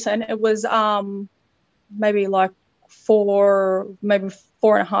wasn't recent. It was maybe like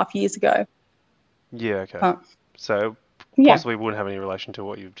 4.5 years ago. Yeah, okay. So Yeah. possibly wouldn't have any relation to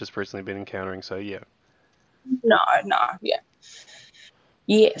what you've just recently been encountering. So yeah. No, yeah.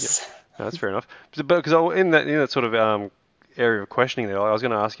 Yes. No, that's fair enough. But because in that sort of area of questioning there, I was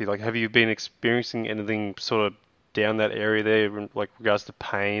going to ask you, like, have you been experiencing anything sort of down that area there, like regards to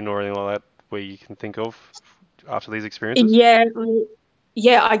pain or anything like that, where you can think of after these experiences?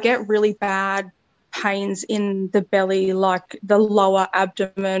 Yeah, I get really bad pains in the belly, like the lower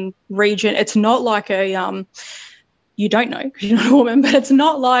abdomen region. It's not like a you don't know because you're not a woman, but it's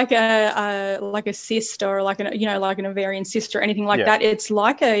not like a cyst or like like an ovarian cyst or anything like that. It's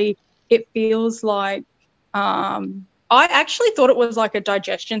like it feels like I actually thought it was like a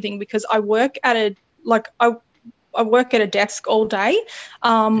digestion thing because I work at a I work at a desk all day,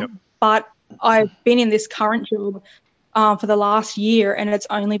 but I've been in this current job for the last year, and it's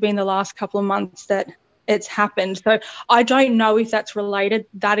only been the last couple of months that it's happened. So I don't know if that's related.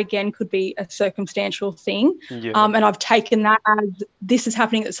 That again could be a circumstantial thing, and I've taken that as this is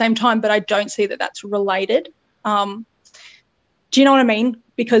happening at the same time, but I don't see that that's related. Do you know what I mean?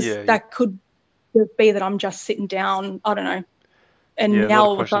 Because that could be that I'm just sitting down. I don't know. And now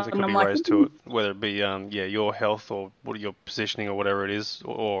all of a sudden I'm like, raised to it, whether it be your health or what your positioning or whatever it is,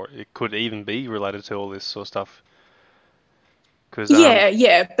 or it could even be related to all this sort of stuff. But I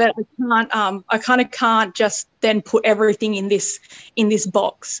kind of can't just then put everything in this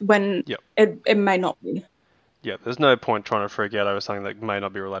box when it may not be. Yeah, there's no point trying to freak out over something that may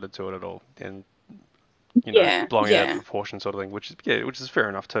not be related to it at all, and blowing it out of proportion sort of thing, which is fair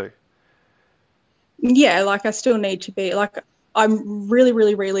enough too. Yeah, like I still need to be like I'm really,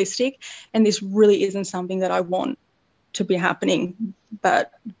 really realistic, and this really isn't something that I want to be happening.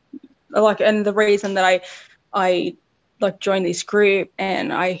 But and the reason that I joined this group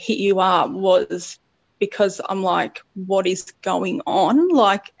and I hit you up was because I'm like, what is going on?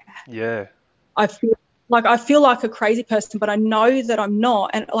 Like, I feel like a crazy person, but I know that I'm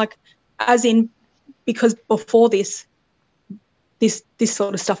not, and like, as in, because before this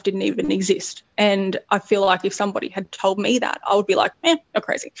sort of stuff didn't even exist. And I feel like if somebody had told me that, I would be like, you're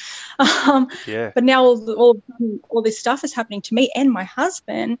crazy. But now all this stuff is happening to me and my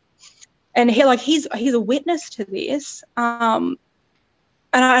husband, and he's a witness to this. And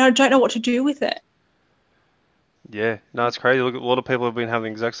I don't know what to do with it. Yeah, no, it's crazy. Look, a lot of people have been having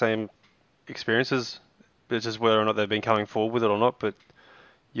the exact same experiences. It's just whether or not they've been coming forward with it or not. But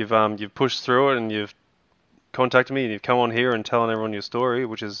you've pushed through it, and you've contacted me, and you've come on here and telling everyone your story,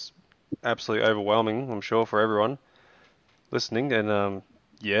 which is absolutely overwhelming, I'm sure, for everyone listening. And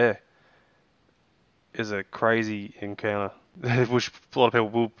is a crazy encounter, which a lot of people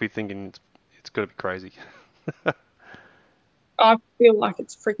will be thinking it's got to be crazy. I feel like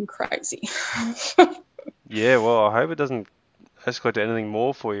it's freaking crazy. Yeah, well, I hope it doesn't escalate to anything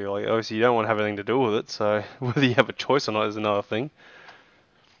more for you. Like, obviously, you don't want to have anything to do with it, so whether you have a choice or not is another thing.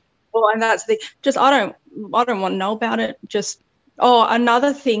 Well, and that's I don't want to know about it.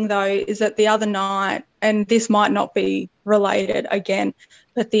 Another thing though is that the other night, and this might not be related again,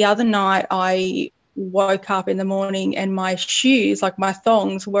 but the other night I woke up in the morning and my shoes, like my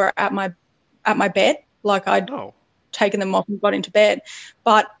thongs, were at my bed. Like I'd taken them off and got into bed.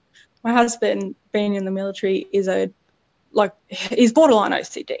 But my husband, being in the military, is he's borderline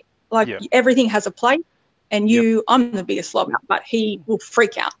OCD. Everything has a place. And I'm the biggest slob, but he will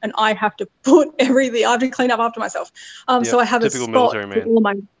freak out, and I have to put everything. I have to clean up after myself. So I have a spot for all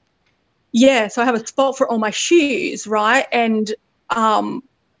my. Yeah, so I have a spot for all my shoes, right? And and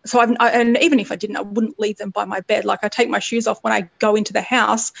even if I didn't, I wouldn't leave them by my bed. Like I take my shoes off when I go into the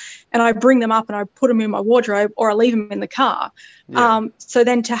house, and I bring them up and I put them in my wardrobe, or I leave them in the car. Yeah. So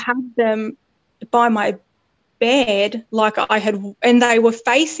then to have them by my bed, and they were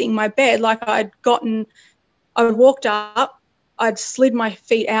facing my bed, like I had walked up, I'd slid my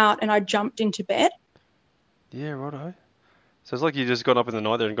feet out, and I jumped into bed. Yeah, righto. So it's like you just got up in the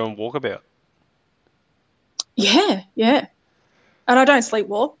night there and gone walkabout. Yeah. And I don't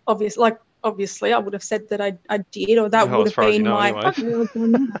sleepwalk, obviously. Obviously, I would have said that I did, or that would have been my.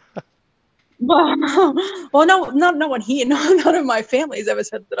 Well, no, no one here, none of my family has ever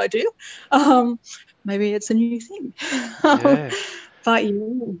said that I do. Maybe it's a new thing. Yeah. But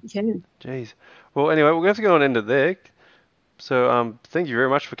yeah. Jeez. Well, anyway, we're going to have to go on end it there. So, thank you very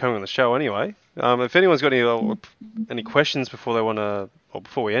much for coming on the show. Anyway, if anyone's got any questions before they want to, or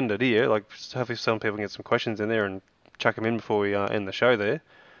before we end it here, like hopefully some people can get some questions in there and chuck them in before we end the show there.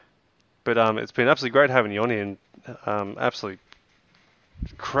 But it's been absolutely great having you on here, and absolutely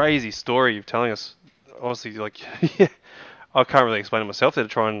crazy story you're telling us. Obviously, like, yeah, I can't really explain it myself there to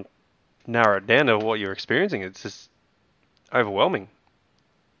try and narrow it down to what you're experiencing. It's just overwhelming.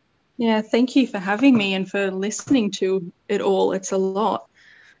 Yeah, thank you for having me and for listening to it all. It's a lot.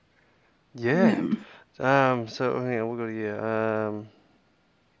 Yeah. So hang on, we've got here.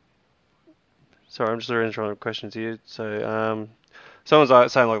 Sorry, I'm just trying to questions here. So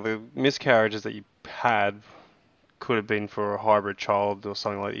someone's saying like the miscarriages that you had could have been for a hybrid child or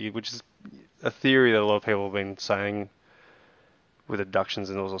something like that, which is a theory that a lot of people have been saying with abductions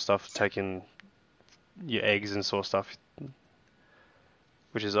and all sorts of stuff, taking your eggs and sort of stuff,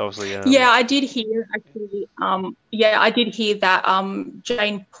 which is obviously yeah, I did hear actually. I did hear that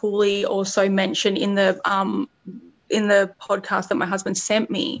Jane Pooley also mentioned in the podcast that my husband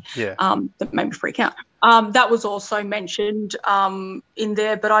sent me. Yeah. That made me freak out. That was also mentioned in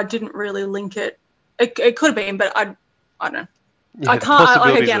there, but I didn't really link it. It could have been, but I don't know. Yeah, I can't.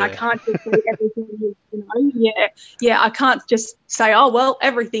 I can't just say everything. Yeah. I can't just say, oh well,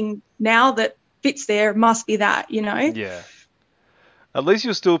 everything now that fits there must be that. Yeah. At least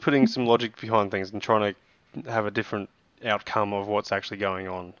you're still putting some logic behind things and trying to have a different outcome of what's actually going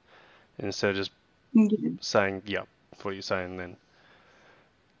on, instead of just saying, "Yep," what you're saying. Then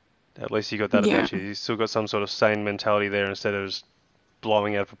at least you got that about you. You still got some sort of sane mentality there, instead of just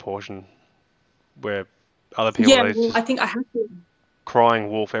blowing out of proportion, where other people are just I think I have to crying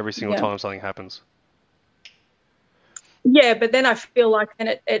wolf every single time something happens. Yeah, but then I feel like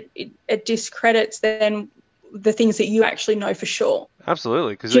it discredits then the things that you actually know for sure.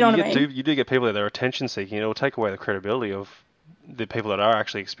 Absolutely, because you do get people that are attention seeking. It will take away the credibility of the people that are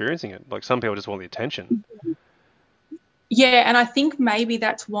actually experiencing it. Like, some people just want the attention. Yeah, and I think maybe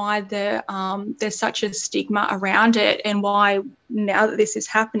that's why there's such a stigma around it, and why now that this is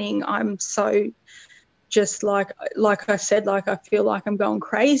happening, I'm so just like I said, like I feel like I'm going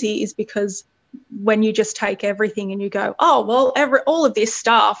crazy, is because when you just take everything and you go, oh well, all of this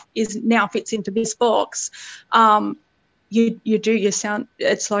stuff now fits into this box. You sound,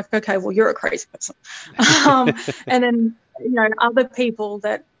 it's like, okay, well, you're a crazy person. And then, other people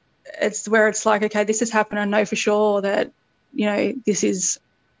that it's where it's like, okay, this has happened. I know for sure that, this is,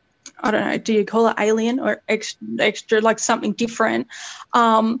 I don't know, do you call it alien or extra like something different?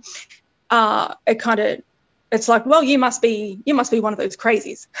 It's like, well, you must be one of those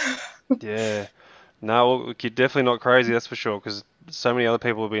crazies. Yeah. No, you're definitely not crazy, that's for sure, because so many other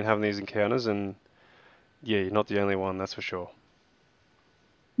people have been having these encounters, and yeah, you're not the only one, that's for sure.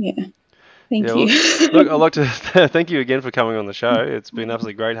 Yeah. Thank you. Look, I'd like to thank you again for coming on the show. It's been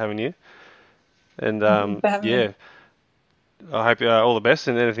absolutely great having you. And yeah, I hope all the best,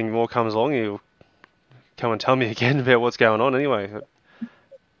 and anything more comes along, you'll come and tell me again about what's going on anyway.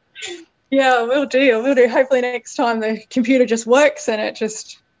 Yeah, we'll do. Hopefully next time the computer just works and it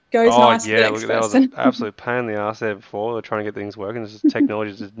just goes nice for the next person. That was an absolute pain in the ass there before. They're trying to get things working. This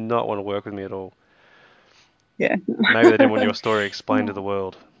technology does not want to work with me at all. Yeah. Maybe they didn't want your story explained to the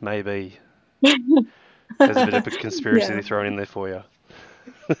world. Maybe. There's a bit of a conspiracy thrown in there for you.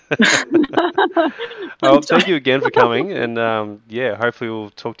 Well, thank you again for coming, and hopefully we'll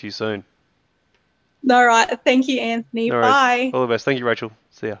talk to you soon. All right. Thank you, Anthony. Bye. All the best. Thank you, Rachel.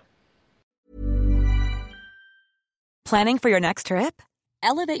 See ya. Planning for your next trip?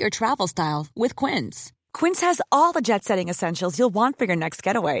 Elevate your travel style with Quince. Quince has all the jet-setting essentials you'll want for your next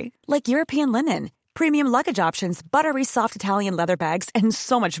getaway, like European linen, premium luggage options, buttery soft Italian leather bags, and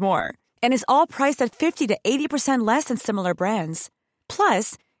so much more. And is all priced at 50 to 80% less than similar brands.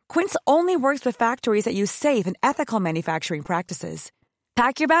 Plus, Quince only works with factories that use safe and ethical manufacturing practices.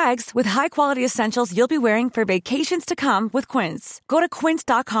 Pack your bags with high-quality essentials you'll be wearing for vacations to come with Quince. Go to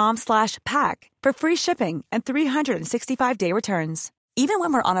quince.com/pack for free shipping and 365-day returns. Even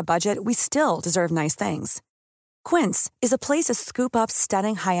when we're on a budget, we still deserve nice things. Quince is a place to scoop up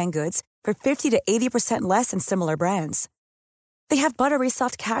stunning high-end goods for 50 to 80% less than similar brands. They have buttery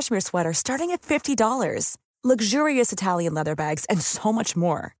soft cashmere sweaters starting at $50, luxurious Italian leather bags, and so much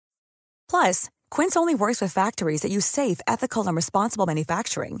more. Plus, Quince only works with factories that use safe, ethical, and responsible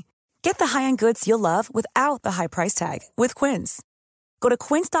manufacturing. Get the high-end goods you'll love without the high price tag with Quince. Go to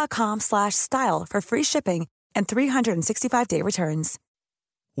quince.com/style for free shipping and 365-day returns.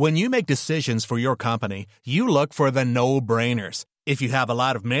 When you make decisions for your company, you look for the no-brainers. If you have a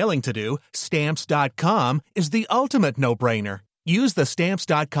lot of mailing to do, Stamps.com is the ultimate no-brainer. Use the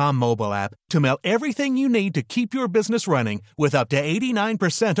Stamps.com mobile app to mail everything you need to keep your business running with up to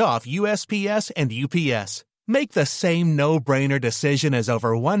 89% off USPS and UPS. Make the same no-brainer decision as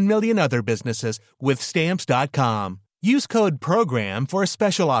over 1 million other businesses with Stamps.com. Use code PROGRAM for a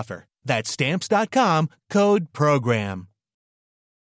special offer. That's Stamps.com, code PROGRAM.